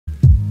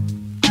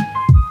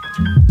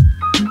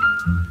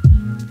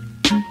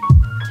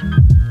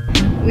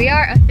We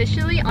are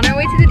officially on our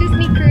way to the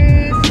Disney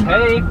cruise.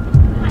 Hey!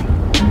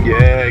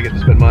 Yeah, I get to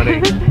spend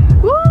money.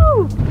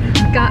 Woo!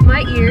 Got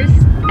my ears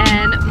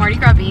and Mardi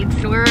Gras beads,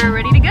 so we're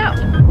ready to go.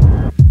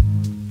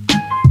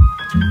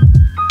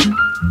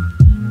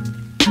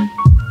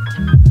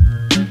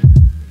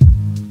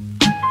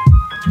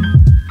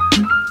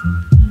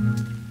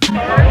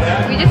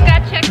 We just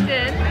got checked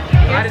in.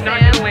 I did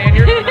not get a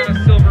lanyard. I'm not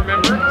a silver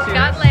member.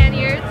 Got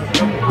lanyards.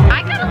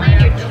 I got a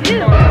lanyard too.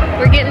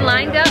 We're getting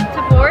lined up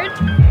to board.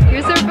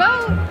 Here's our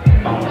boat.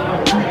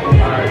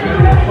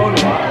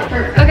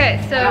 Okay,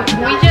 so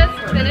we just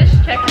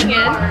finished checking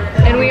in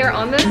and we are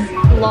on this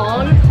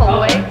long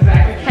hallway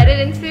headed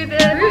into the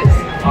cruise.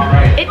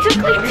 It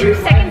took like 2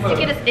 seconds to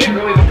get us in.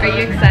 Are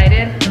you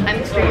excited? I'm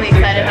extremely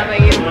excited. How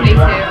about you? Me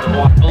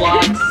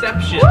too.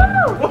 Exception.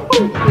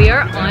 We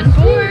are on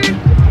board.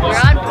 We're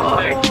on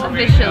board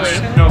officially.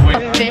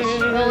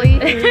 Officially.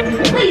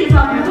 Please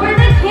welcome aboard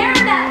the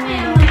Caravan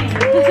family.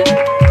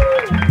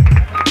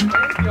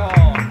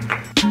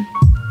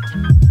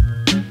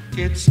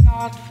 It's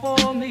not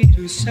for me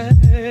to say.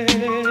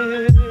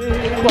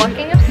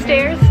 Walking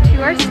upstairs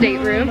to our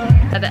stateroom.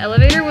 The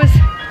elevator was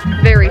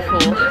very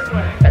full,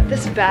 but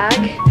this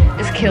bag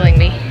is killing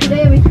me.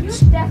 Today we took a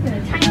step in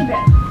a tiny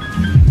bit.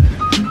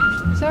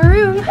 Here's our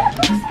room.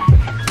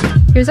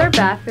 Here's our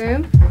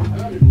bathroom.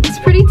 It's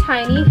pretty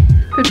tiny,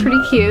 but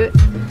pretty cute.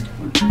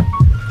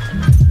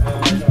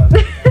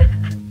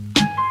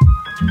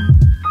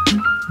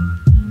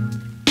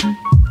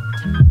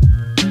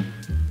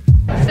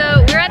 So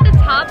we're at the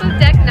top of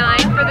deck 9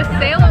 for the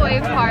sail away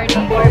party.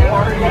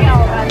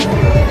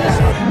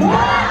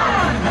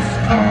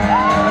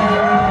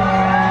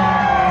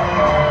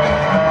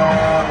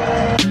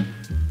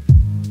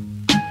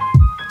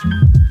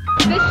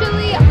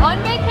 Officially on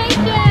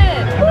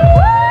vacation!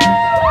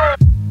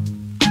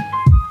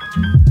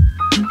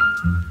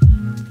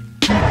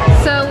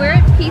 So we're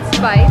at Pete's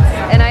Bites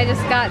and I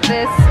just got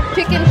this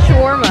chicken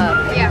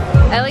shawarma. Yeah.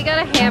 Ellie got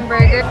a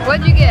hamburger.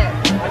 What'd you get?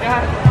 I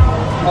got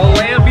a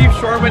lamb beef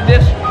shawarma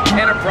dish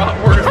and a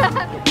bratwurst.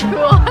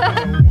 Cool.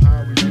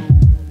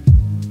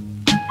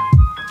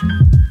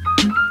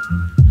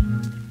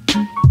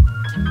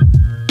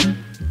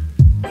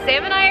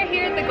 Sam and I are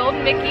here at the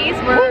Golden Mickey's.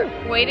 We're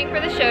waiting for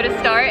the show to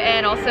start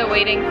and also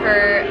waiting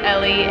for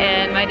Ellie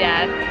and my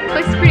dad. This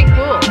place is pretty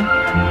cool.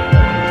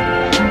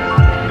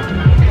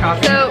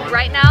 So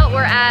right now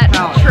we're at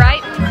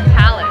Triton's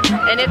Palace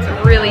and it's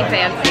really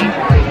fancy.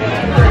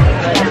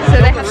 So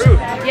they have,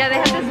 yeah, they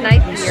have this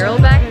nice mural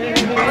back here.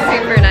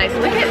 Super nice.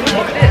 Look at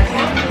this.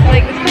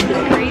 Like, this place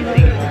is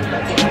crazy.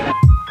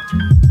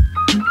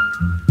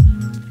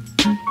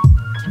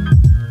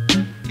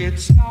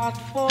 It's not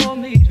for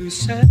me to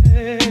say.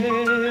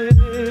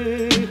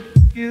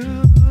 You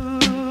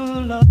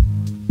love.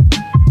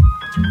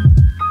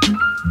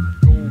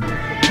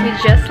 We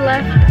just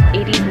left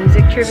 80s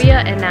music trivia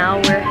and now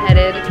we're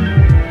headed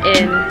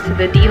into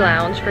the D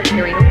Lounge for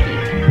karaoke.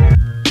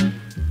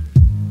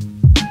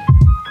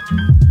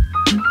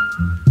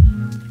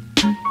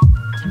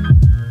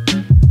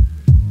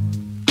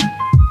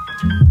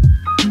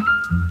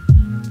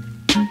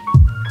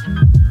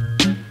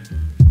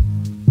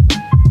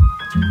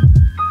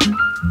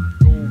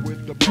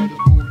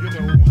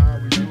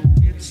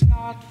 It's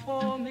not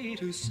for me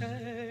to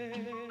say.